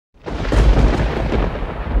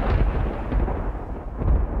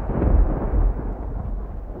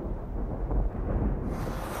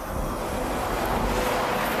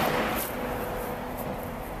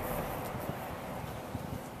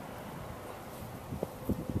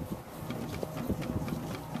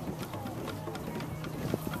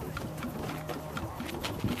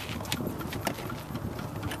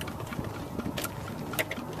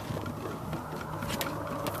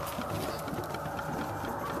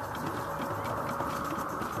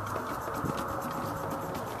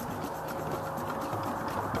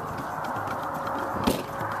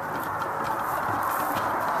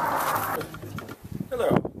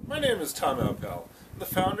name is Tom Alpel, the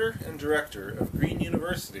founder and director of Green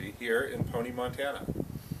University here in Pony, Montana.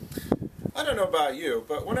 I don't know about you,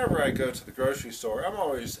 but whenever I go to the grocery store, I'm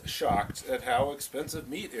always shocked at how expensive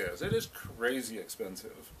meat is. It is crazy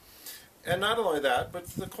expensive. And not only that, but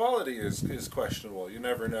the quality is questionable. You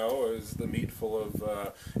never know, is the meat full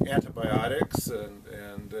of antibiotics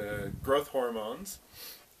and growth hormones?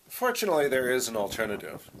 Fortunately, there is an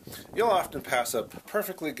alternative. You'll often pass up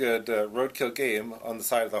perfectly good roadkill game on the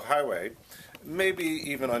side of the highway, maybe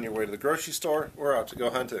even on your way to the grocery store or out to go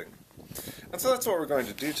hunting. And so that's what we're going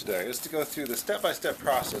to do today, is to go through the step-by-step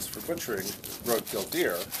process for butchering roadkill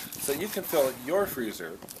deer so that you can fill your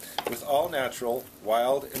freezer with all-natural,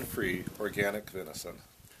 wild and free organic venison.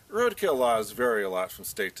 Roadkill laws vary a lot from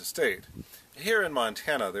state to state. Here in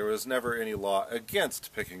Montana, there was never any law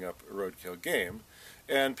against picking up roadkill game,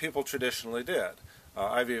 and people traditionally did.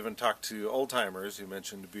 I've even talked to old-timers who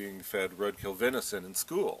mentioned being fed roadkill venison in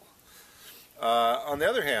school. On the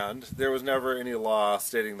other hand, there was never any law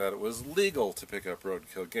stating that it was legal to pick up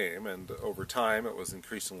roadkill game, and over time it was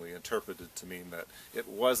increasingly interpreted to mean that it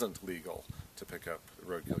wasn't legal to pick up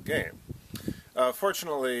roadkill game.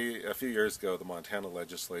 Fortunately, a few years ago, the Montana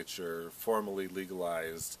legislature formally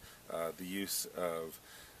legalized the use of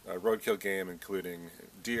roadkill game, including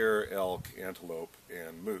deer, elk, antelope,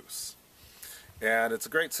 and moose. And it's a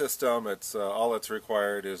great system. It's all that's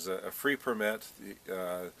required is a free permit.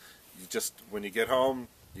 You just, when you get home,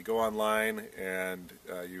 you go online and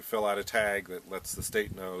you fill out a tag that lets the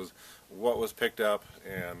state knows what was picked up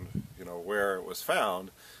and where it was found.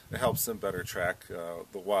 It helps them better track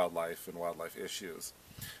the wildlife and wildlife issues.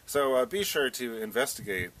 So be sure to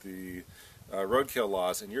investigate the roadkill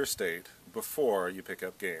laws in your state before you pick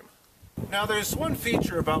up game. Now there's one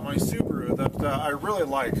feature about my Subaru that I really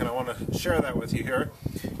like, and I want to share that with you here,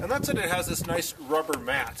 and that's that it has this nice rubber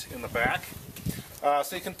mat in the back.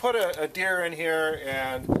 So you can put a deer in here,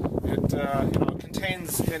 and it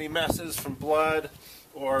contains any messes from blood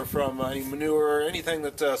or from any manure or anything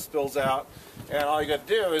that spills out, and all you got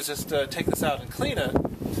to do is just take this out and clean it.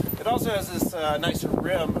 It also has this nice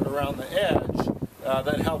rim around the edge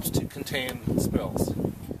that helps to contain spills.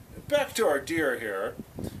 Back to our deer here.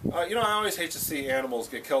 I always hate to see animals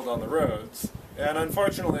get killed on the roads, and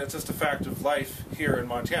unfortunately it's just a fact of life here in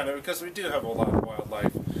Montana because we do have a lot of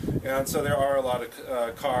wildlife, and so there are a lot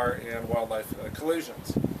of car and wildlife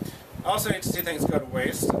collisions. I also hate to see things go to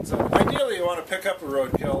waste, and so ideally you want to pick up a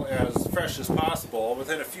roadkill as fresh as possible.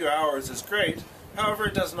 Within a few hours is great, however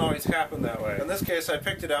it doesn't always happen that way. In this case I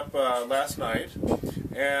picked it up last night,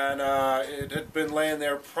 and it had been laying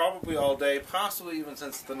there probably all day, possibly even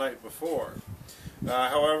since the night before.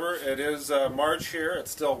 However, it is March here.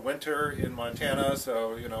 It's still winter in Montana,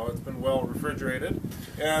 so it's been well refrigerated,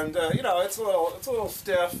 and it's a little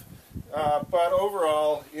stiff, but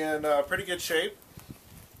overall in pretty good shape.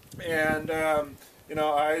 And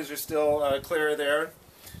eyes are still clear there,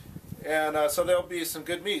 and so there'll be some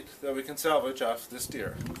good meat that we can salvage off this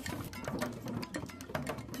deer.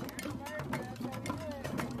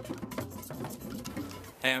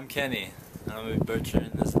 Hey, I'm Kenny, and I'm going to be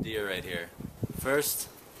butchering this deer right here. First,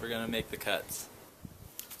 we're going to make the cuts.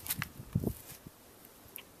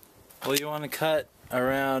 Well, you want to cut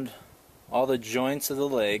around all the joints of the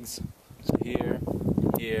legs. So here,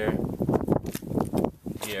 here,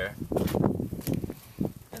 here.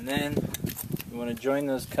 And then you want to join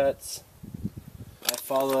those cuts. I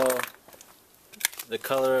follow the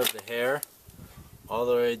color of the hair all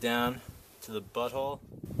the way down to the butthole.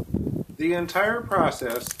 The entire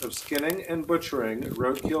process of skinning and butchering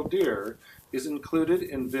roadkill deer is included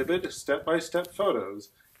in vivid step-by-step photos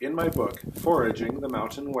in my book, Foraging the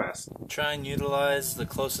Mountain West. Try and utilize the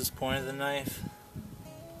closest point of the knife,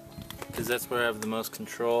 because that's where I have the most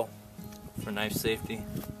control for knife safety.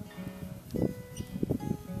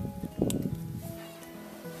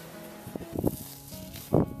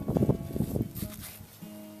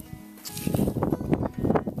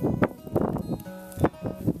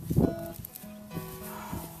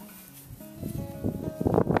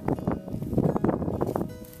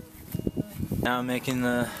 Now I'm making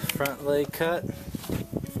the front leg cut.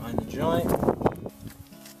 Find the joint.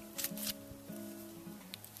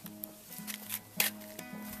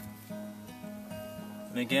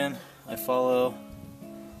 And again, I follow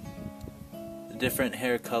the different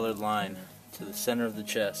hair colored line to the center of the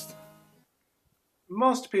chest.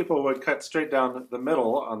 Most people would cut straight down the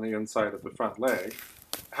middle on the inside of the front leg.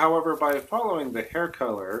 However, by following the hair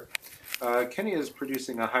color, Kenny is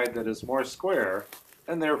producing a hide that is more square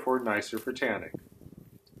and therefore nicer for tanning.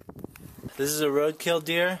 This is a roadkill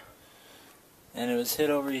deer, and it was hit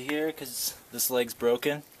over here because this leg's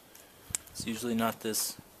broken. It's usually not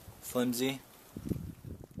this flimsy.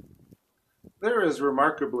 There is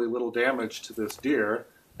remarkably little damage to this deer.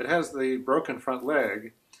 It has the broken front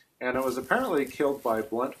leg, and it was apparently killed by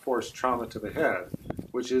blunt force trauma to the head,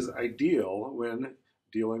 which is ideal when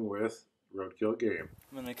dealing with roadkill game.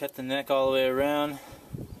 I'm going to cut the neck all the way around,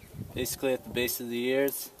 basically at the base of the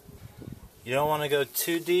ears. You don't want to go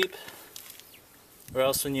too deep, or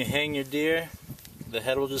else when you hang your deer, the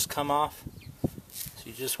head will just come off. So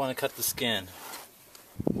you just want to cut the skin.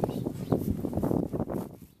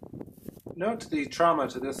 Note the trauma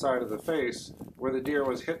to this side of the face where the deer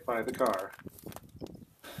was hit by the car.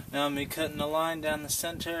 Now I'm cutting a line down the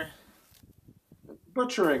center.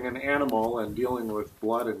 Butchering an animal and dealing with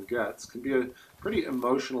blood and guts can be a pretty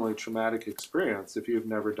emotionally traumatic experience if you've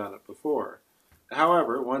never done it before.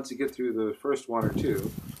 However, once you get through the first one or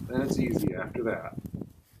two, then it's easy after that.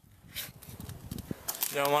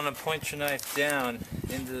 You don't want to point your knife down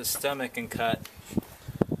into the stomach and cut,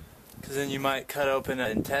 because then you might cut open the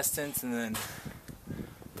intestines and then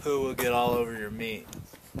poo will get all over your meat.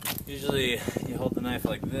 Usually you hold the knife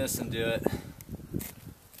like this and do it.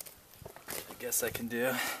 I guess I can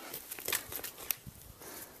do.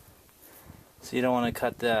 So you don't want to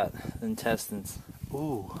cut that, the intestines.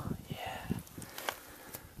 Ooh, yeah.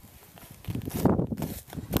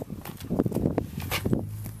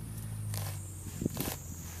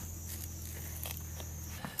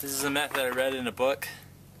 This is a method I read in a book.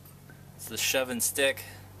 It's the shove and stick.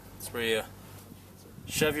 It's where you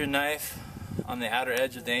shove your knife on the outer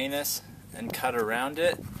edge of the anus and cut around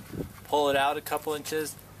it, pull it out a couple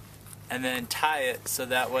inches, and then tie it so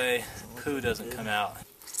that way poo doesn't come out.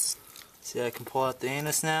 See, I can pull out the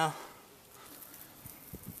anus now.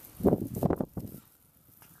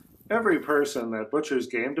 Every person that butchers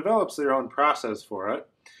game develops their own process for it.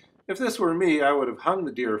 If this were me, I would have hung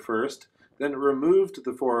the deer first, then removed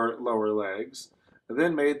the 4 lower legs,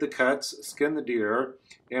 then made the cuts, skinned the deer,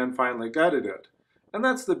 and finally gutted it. And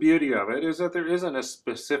that's the beauty of it, is that there isn't a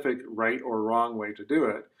specific right or wrong way to do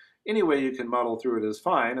it. Any way you can muddle through it is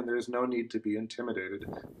fine, and there's no need to be intimidated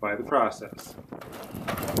by the process.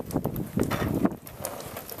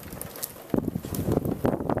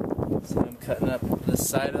 So I'm cutting up the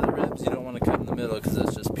side of the ribs. You don't want to cut in the middle because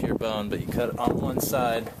that's just pure bone, but you cut it on one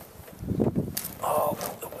side all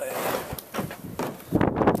the way.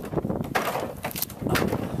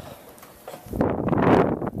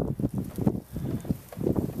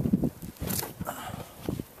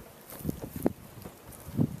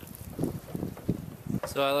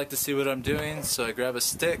 So I like to see what I'm doing, so I grab a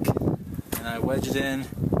stick and I wedge it in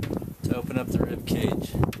to open up the rib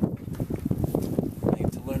cage. I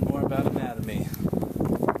need to learn more about anatomy.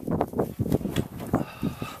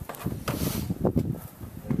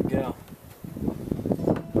 There we go.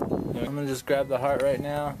 I'm going to just grab the heart right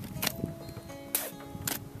now.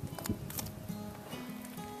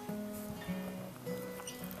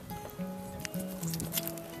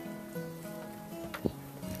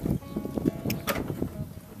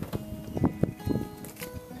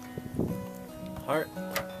 Heart.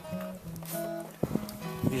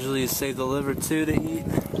 Usually you save the liver too to eat.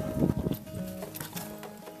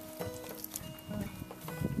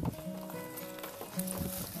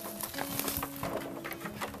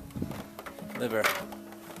 Liver.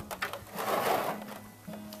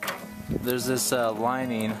 There's this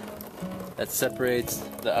lining that separates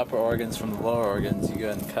the upper organs from the lower organs. You go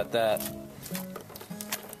ahead and cut that.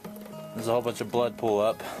 There's a whole bunch of blood pool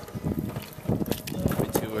up.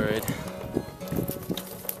 Don't be too worried.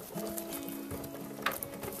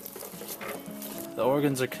 The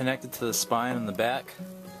organs are connected to the spine and the back.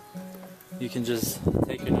 You can just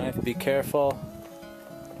take your knife, be careful,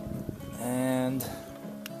 and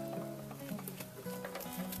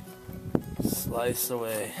slice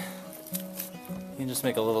away. You can just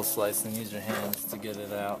make a little slice and use your hands to get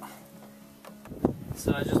it out.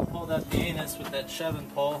 So I just pulled out the anus with that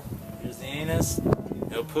shoving pole. Here's the anus.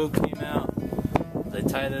 No poo came out. I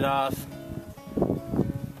tied it off.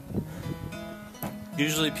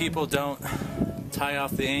 Usually people don't tie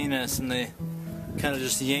off the anus and they kind of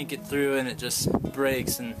just yank it through and it just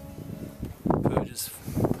breaks and poo just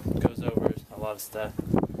goes over a lot of stuff.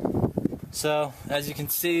 So as you can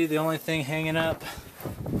see, the only thing hanging up,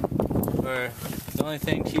 or the only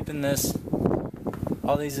thing keeping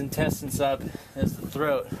all these intestines up, is the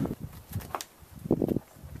throat.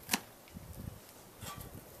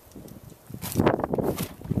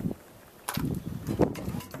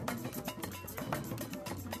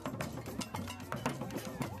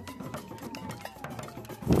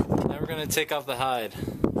 Now we're going to take off the hide,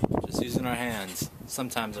 just using our hands,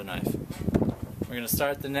 sometimes our knife. We're going to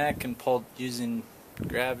start the neck and pull using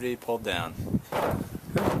gravity, pull down.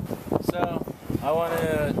 I want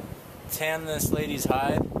to tan this lady's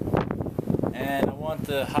hide, and I want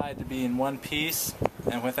the hide to be in one piece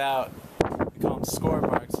and without, we call them score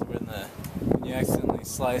marks, when you accidentally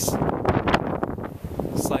slice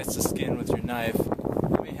the skin with your knife.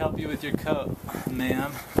 Let me help you with your coat,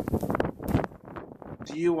 ma'am.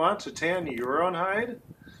 Do you want to tan your own hide?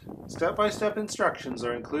 Step-by-step instructions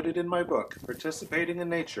are included in my book, Participating in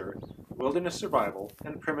Nature, Wilderness Survival,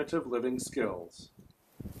 and Primitive Living Skills.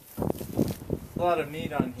 A lot of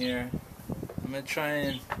meat on here. I'm going to try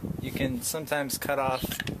and, you can sometimes cut off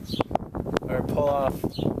or pull off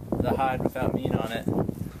the hide without meat on it.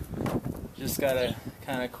 Just got to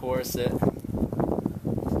kind of coerce it.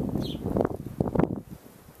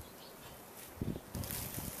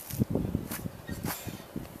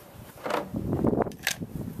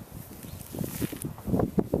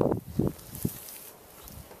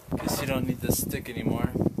 Guess you don't need this stick anymore.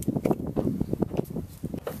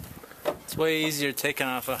 It's way easier taking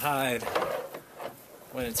off a hide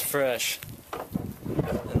when it's fresh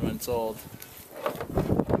than when it's old.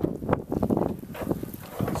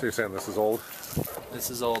 So you're saying this is old? This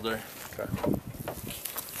is older. Okay.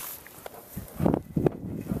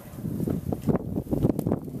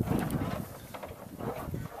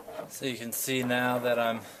 So you can see now that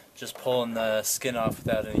I'm just pulling the skin off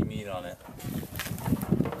without any meat on it.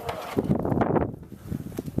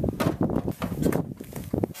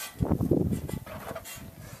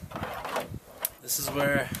 This is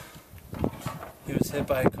where he was hit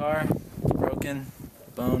by a car, broken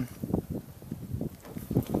bone.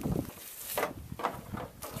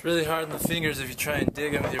 It's really hard on the fingers if you try and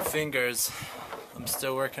dig them with your fingers. I'm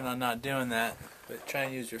still working on not doing that, but try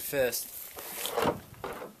and use your fist.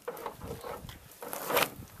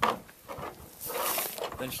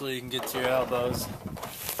 Eventually you can get to your elbows.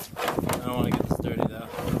 I don't want to get this dirty though.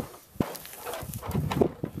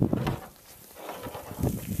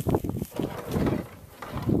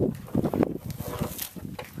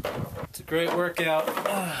 It's a great workout.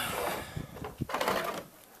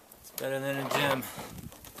 It's better than a gym.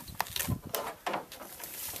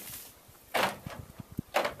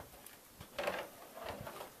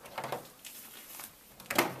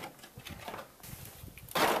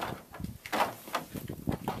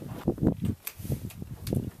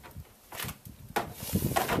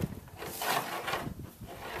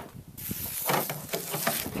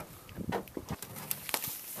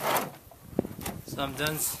 So I'm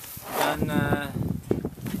done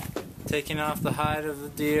taking off the hide of the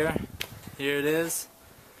deer. Here it is,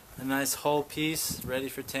 a nice whole piece ready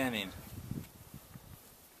for tanning.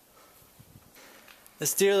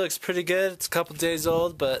 This deer looks pretty good. It's a couple days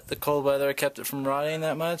old, but the cold weather kept it from rotting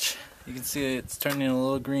that much. You can see it's turning a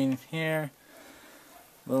little green here,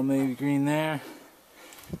 a little maybe green there,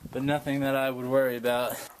 but nothing that I would worry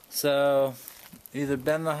about. So either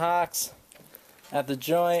bend the hocks at the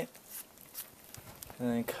joint and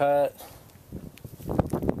then cut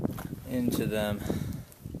into them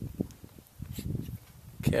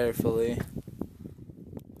carefully.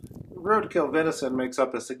 Roadkill venison makes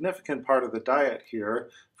up a significant part of the diet here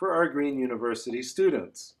for our Green University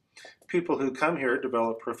students. People who come here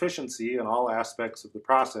develop proficiency in all aspects of the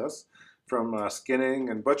process, from skinning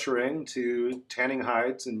and butchering to tanning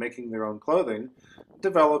hides and making their own clothing,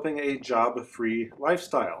 developing a job-free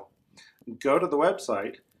lifestyle. Go to the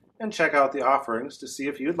website and check out the offerings to see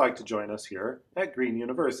if you'd like to join us here at Green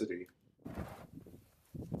University.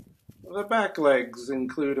 The back legs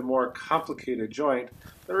include a more complicated joint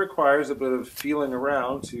that requires a bit of feeling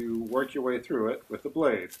around to work your way through it with a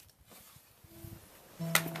blade.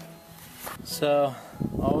 So,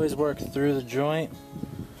 always work through the joint.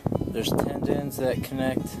 There's tendons that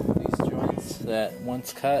connect these joints that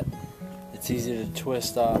once cut, it's easy to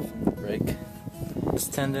twist off and break. This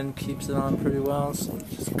tendon keeps it on pretty well, so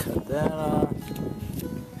just cut that off.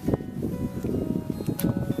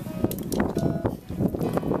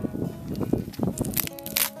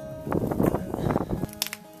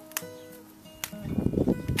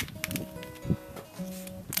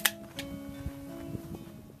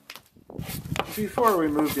 Before we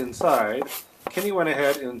moved inside, Kenny went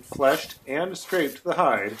ahead and fleshed and scraped the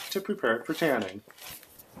hide to prepare it for tanning.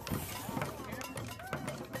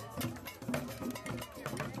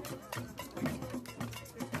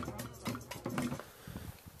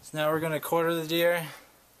 So now we're going to quarter the deer,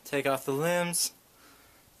 take off the limbs,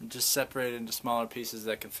 and just separate it into smaller pieces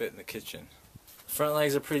that can fit in the kitchen. The front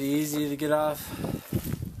legs are pretty easy to get off.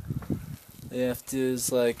 All you have to do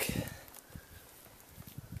is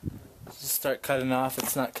just start cutting off.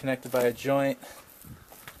 It's not connected by a joint.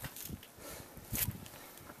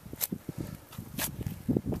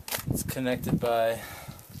 It's connected by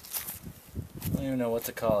don't even know what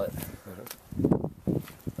to call it.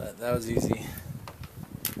 But that was easy.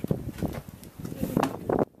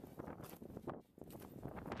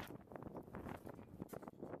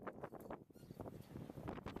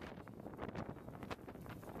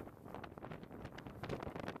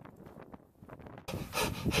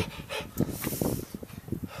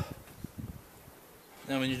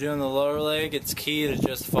 Now when you're doing the lower leg, it's key to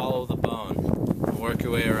just follow the bone and work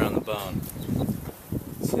your way around the bone.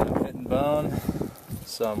 See, I'm hitting bone,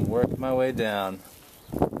 so I'm working my way down.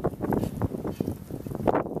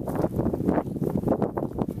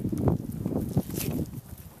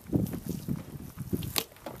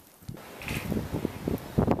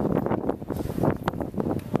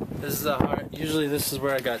 This is usually this is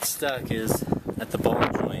where I got stuck, is at the ball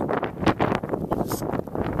joint. Just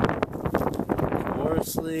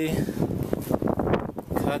laboriously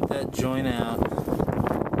cut that joint out.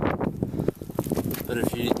 But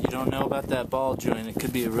if you don't know about that ball joint, it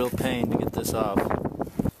could be a real pain to get this off.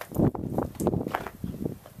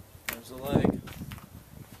 There's the leg.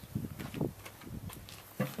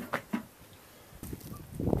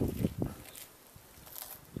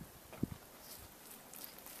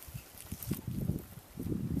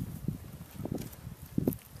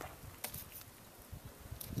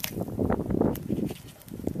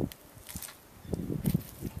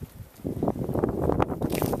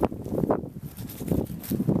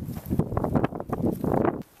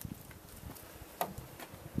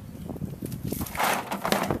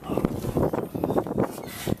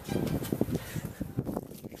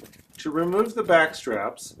 To remove the back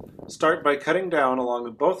straps, start by cutting down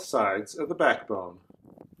along both sides of the backbone.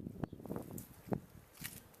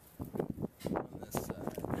 On this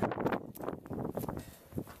side.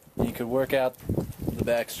 You could work out the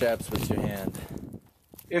back straps with your hand.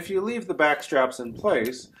 If you leave the back straps in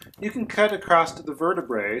place, you can cut across the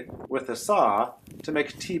vertebrae with a saw to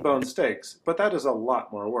make T-bone steaks, but that is a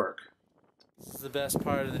lot more work. This is the best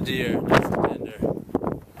part of the deer, it's the tender.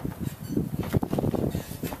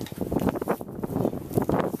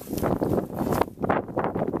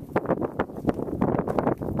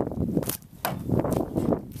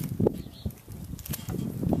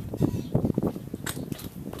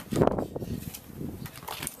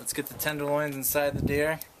 Let's get the tenderloins inside the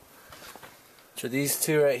deer, which are these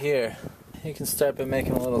two right here. You can start by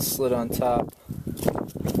making a little slit on top.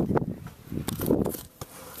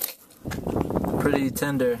 Pretty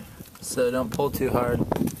tender, so don't pull too hard.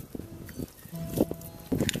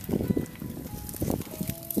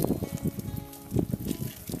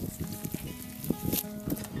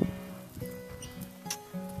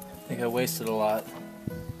 I think I wasted a lot.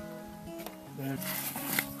 There.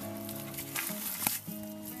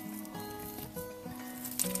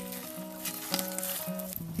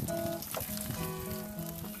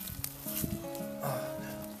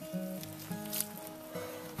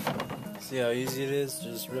 See how easy it is to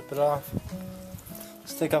just rip it off?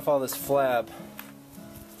 Let's take off all this flab.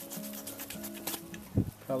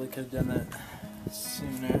 Probably could have done that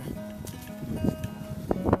sooner.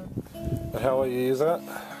 But how will you use that?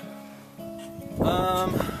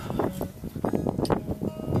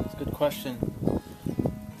 That's a good question.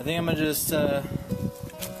 I think I'm gonna just,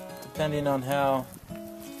 depending on how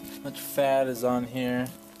much fat is on here,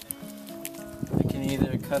 I can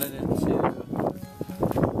either cut it into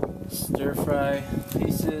stir fry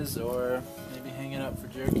pieces or maybe hang it up for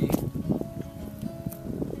jerky.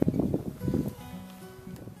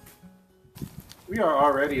 We are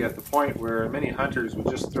already at the point where many hunters would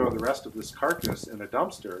just throw the rest of this carcass in a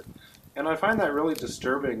dumpster, and I find that really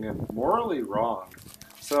disturbing and morally wrong.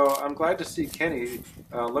 So I'm glad to see Kenny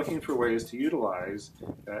looking for ways to utilize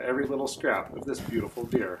every little scrap of this beautiful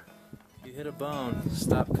deer. If you hit a bone,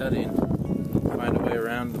 stop cutting. Find a way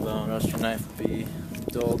around the bone, or else your knife will be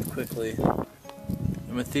dulled quickly.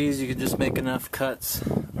 And with these, you can just make enough cuts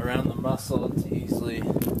around the muscle to easily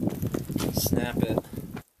snap it.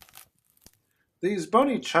 These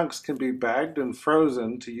bony chunks can be bagged and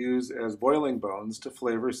frozen to use as boiling bones to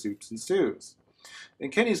flavor soups and stews. In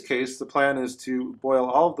Kenny's case, the plan is to boil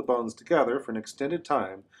all of the bones together for an extended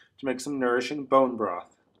time to make some nourishing bone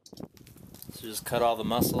broth. So just cut all the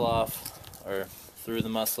muscle off, or through the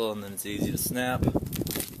muscle, and then it's easy to snap.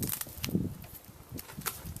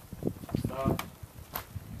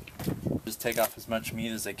 Just take off as much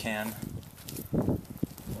meat as I can,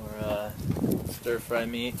 or stir fry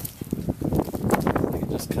meat. I can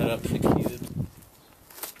just cut up in a cube.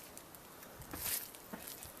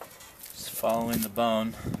 Just following the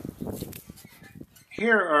bone.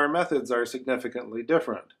 Here our methods are significantly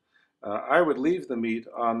different. I would leave the meat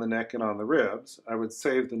on the neck and on the ribs. I would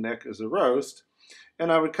save the neck as a roast,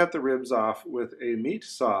 and I would cut the ribs off with a meat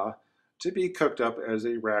saw to be cooked up as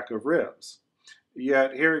a rack of ribs.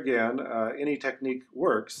 Yet here again, any technique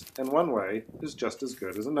works, and one way is just as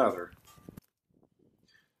good as another.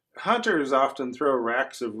 Hunters often throw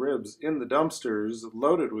racks of ribs in the dumpsters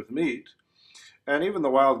loaded with meat, and even the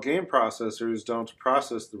wild game processors don't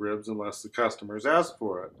process the ribs unless the customers ask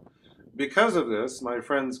for it. Because of this, my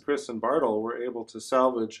friends Chris and Bartle were able to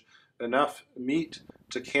salvage enough meat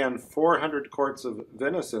to can 400 quarts of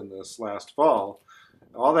venison this last fall,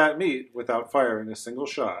 all that meat without firing a single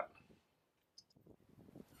shot.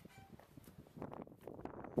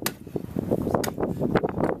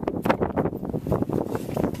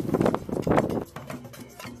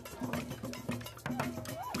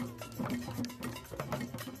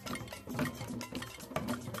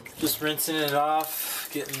 Just rinsing it off,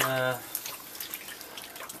 getting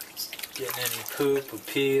any poop or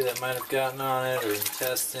pee that might have gotten on it, or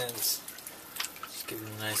intestines. Just give it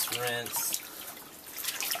a nice rinse.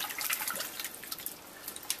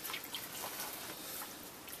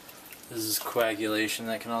 This is coagulation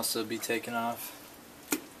that can also be taken off.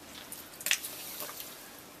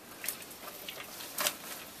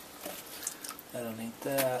 I don't need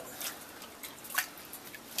that.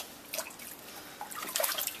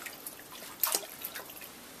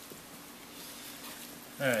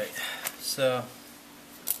 Alright, so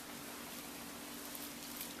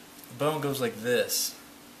the bone goes like this.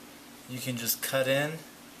 You can just cut in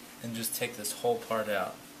and just take this whole part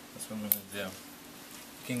out. That's what I'm going to do.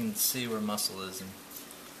 You can see where muscle is and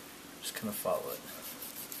just kind of follow it.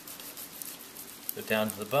 Go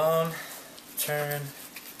down to the bone, turn,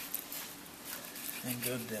 and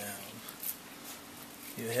go down.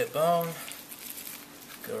 You hit bone,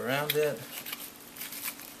 go around it,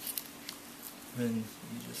 then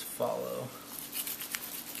you just follow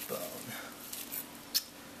bone.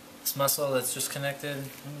 This muscle that's just connected, I'm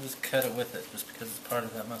going to just cut it with it just because it's part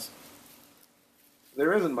of that muscle.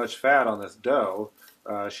 There isn't much fat on this dough.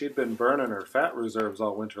 She'd been burning her fat reserves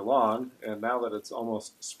all winter long, and now that it's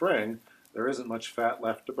almost spring, there isn't much fat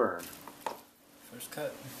left to burn. First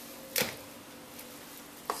cut.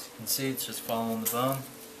 As you can see, it's just following the bone.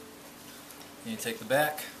 And you take the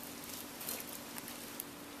back.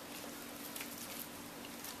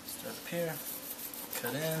 Start up here,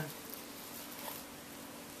 cut in,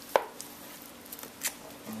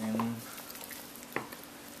 and then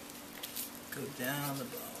go down the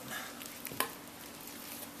bone.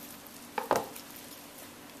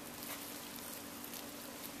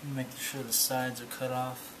 Make sure the sides are cut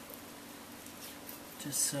off,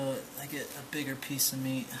 just so I get a bigger piece of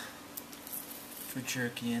meat for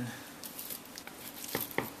jerkying.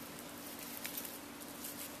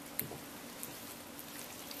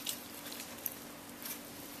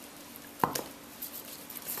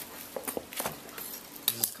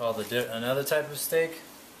 This is called another type of steak.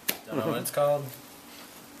 Don't know what it's called.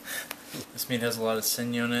 This meat has a lot of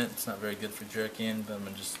sinew in it. It's not very good for jerkying, but I'm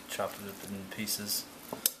going to just chop it up in pieces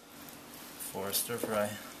for a stir fry.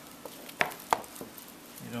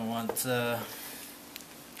 You don't want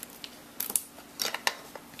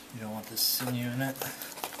this sinew in it.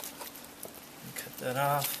 You cut that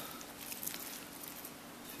off.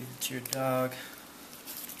 Feed it to your dog.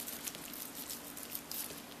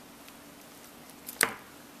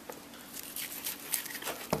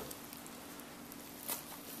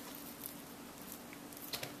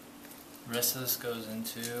 The rest of this goes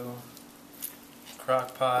into a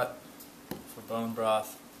crock pot for bone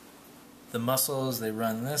broth. The muscles, they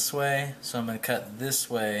run this way, so I'm going to cut this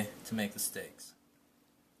way to make the steaks.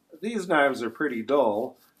 These knives are pretty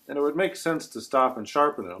dull, and it would make sense to stop and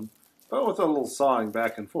sharpen them, but with a little sawing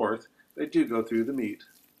back and forth, they do go through the meat.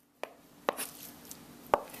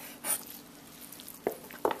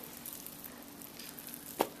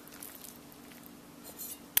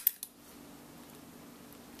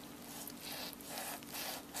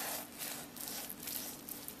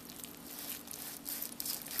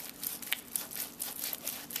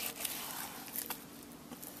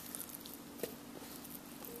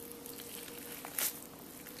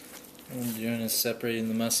 What I'm doing is separating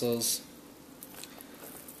the muscles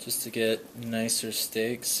just to get nicer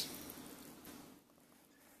steaks.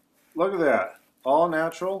 Look at that. All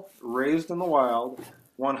natural, raised in the wild,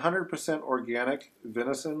 100% organic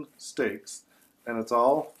venison steaks, and it's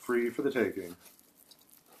all free for the taking.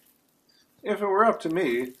 If it were up to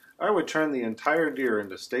me, I would turn the entire deer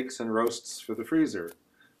into steaks and roasts for the freezer.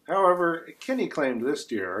 However, Kenny claimed this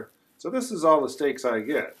deer, so this is all the steaks I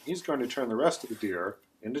get. He's going to turn the rest of the deer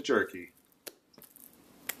into jerky.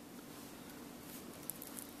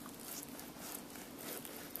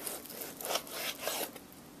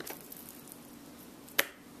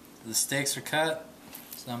 the steaks are cut,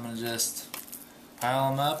 so I'm going to just pile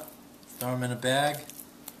them up, throw them in a bag.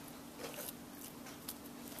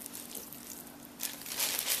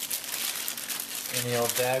 Any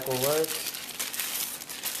old bag will work.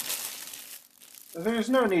 There's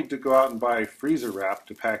no need to go out and buy freezer wrap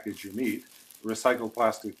to package your meat. Recycled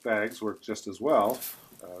plastic bags work just as well.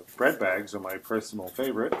 Bread bags are my personal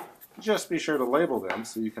favorite. Just be sure to label them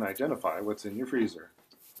so you can identify what's in your freezer.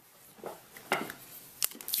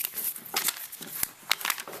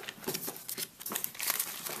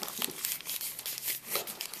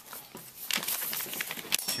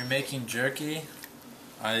 If you're making jerky,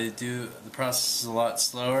 the process is a lot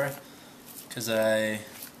slower because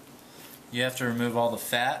you have to remove all the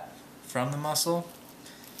fat from the muscle,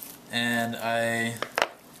 and I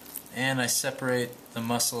separate the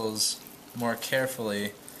muscles more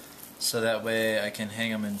carefully so that way I can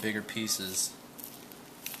hang them in bigger pieces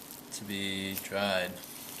to be dried.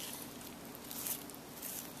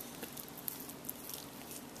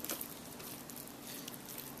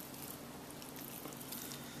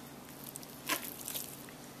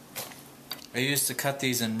 I used to cut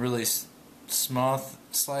these in really small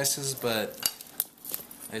slices, but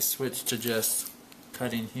I switched to just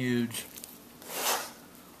cutting huge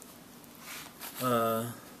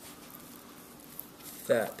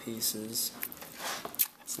fat pieces.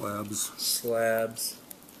 Slabs.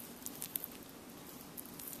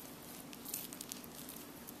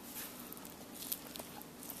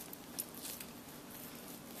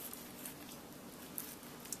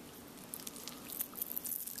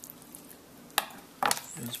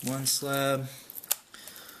 There's one slab.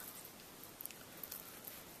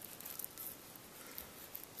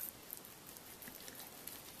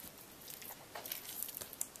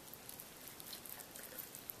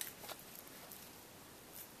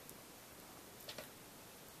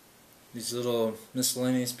 These little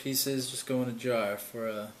miscellaneous pieces just go in a jar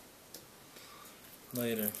for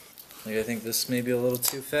later. Like, I think this may be a little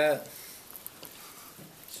too fat.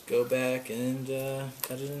 Just go back and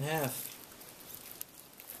cut it in half.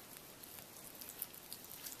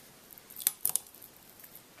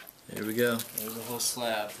 There we go. There's a whole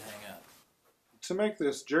slab to hang up. To make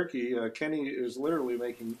this jerky, Kenny is literally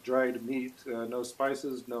making dried meat. No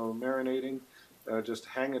spices, no marinating. Just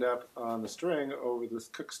hang it up on the string over this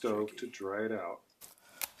cook stove to dry it out.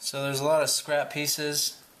 So there's a lot of scrap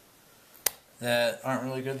pieces that aren't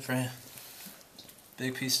really good for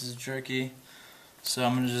big pieces of jerky. So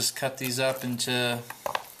I'm going to just cut these up into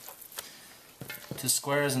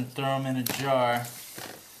squares and throw them in a jar.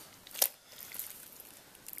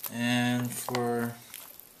 And for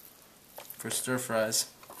stir fries,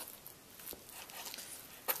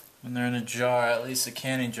 when they're in a jar, at least a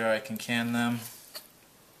canning jar, I can can them.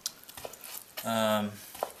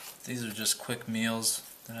 These are just quick meals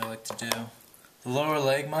that I like to do. The lower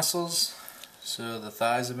leg muscles, so the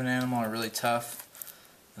thighs of an animal, are really tough,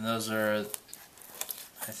 and those are,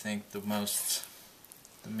 I think, the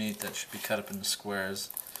meat that should be cut up into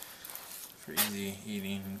squares for easy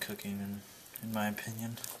eating and cooking, in my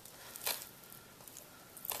opinion.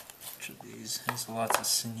 Which of these has lots of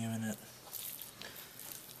sinew in it.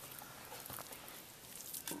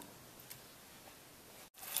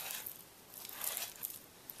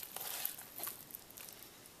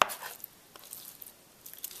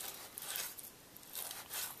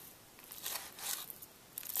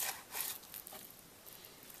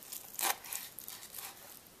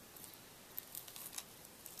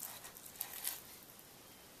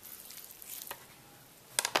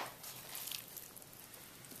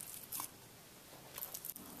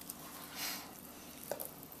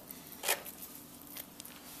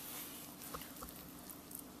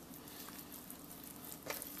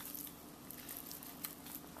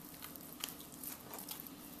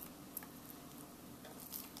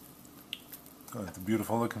 Oh, that's a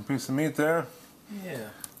beautiful looking piece of meat there. Yeah.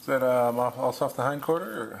 Is that also off the hind quarter?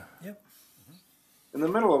 Or? Yep. In the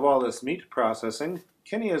middle of all this meat processing,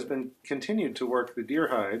 Kenny has been continued to work the deer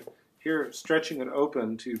hide, here stretching it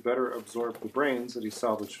open to better absorb the brains that he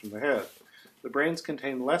salvaged from the head. The brains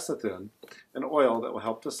contain lecithin, an oil that will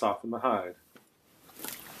help to soften the hide.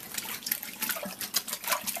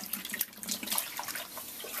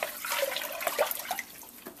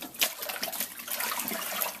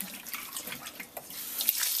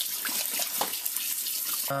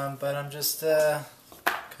 But I'm just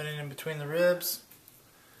cutting in between the ribs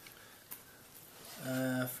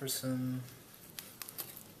for some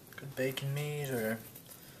good bacon meat, or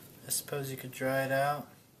I suppose you could dry it out.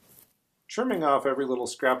 Trimming off every little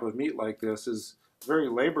scrap of meat like this is very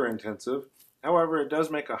labor intensive. However, it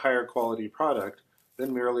does make a higher quality product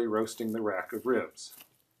than merely roasting the rack of ribs.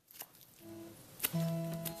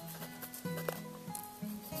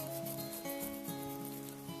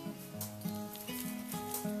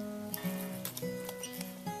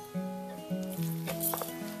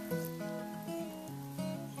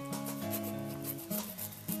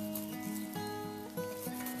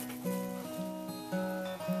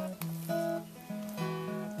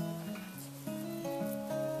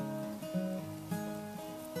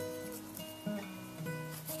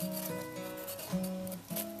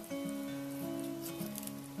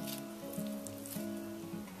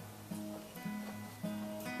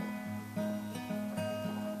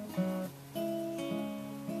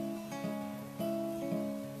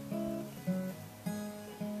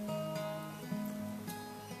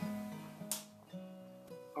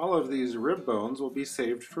 All of these rib bones will be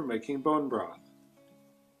saved for making bone broth.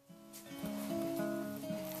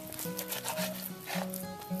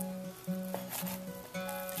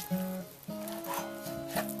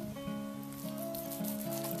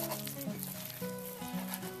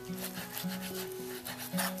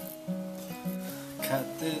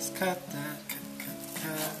 Cut this, cut that,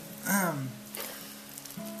 cut.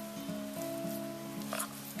 Look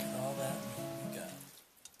at all that meat we got.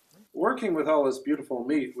 Working with all this beautiful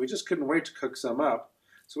meat, we just couldn't wait to cook some up,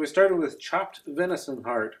 so we started with chopped venison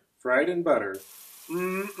heart, fried in butter.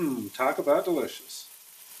 Talk about delicious.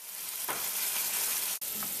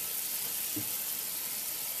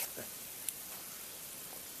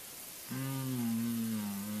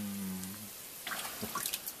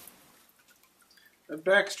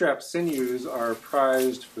 Backstrap sinews are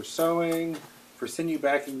prized for sewing, for sinew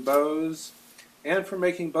backing bows, and for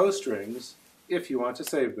making bowstrings, if you want to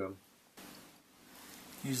save them.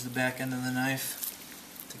 Use the back end of the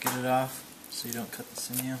knife to get it off so you don't cut the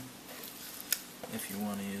sinew, if you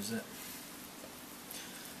want to use it.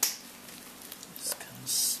 Just kind of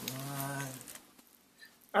slide.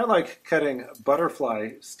 I like cutting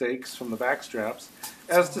butterfly steaks from the backstraps,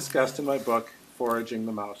 as discussed in my book, Foraging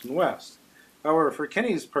the Mountain West. However, for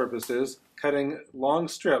Kenny's purposes, cutting long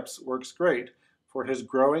strips works great for his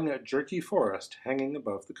growing jerky forest hanging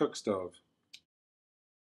above the cook stove.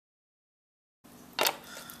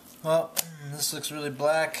 Well, this looks really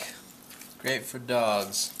black. Great for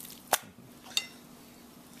dogs.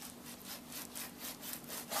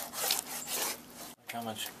 Look how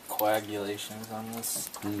much coagulation is on this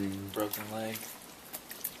broken leg.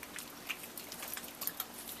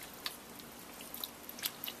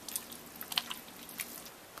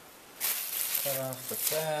 Cut off the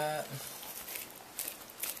fat.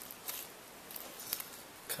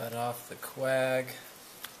 Cut off the quag.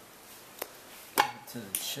 Give it to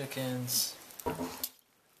the chickens.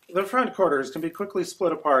 The front quarters can be quickly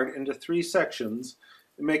split apart into 3 sections,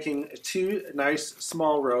 making 2 nice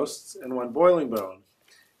small roasts and 1 boiling bone.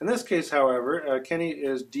 In this case, however, Kenny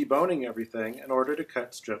is deboning everything in order to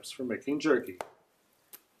cut strips for making jerky.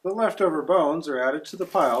 The leftover bones are added to the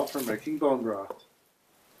pile for making bone broth.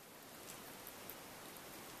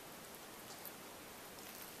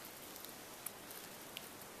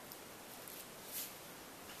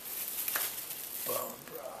 Bone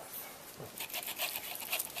broth.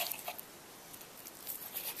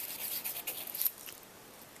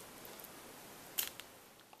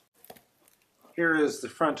 Here is the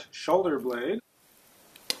front shoulder blade.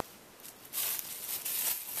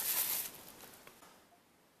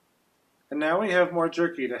 And now we have more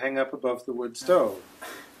jerky to hang up above the wood stove.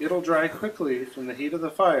 It'll dry quickly from the heat of the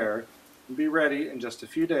fire and be ready in just a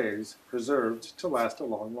few days, preserved to last a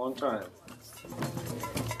long, long time.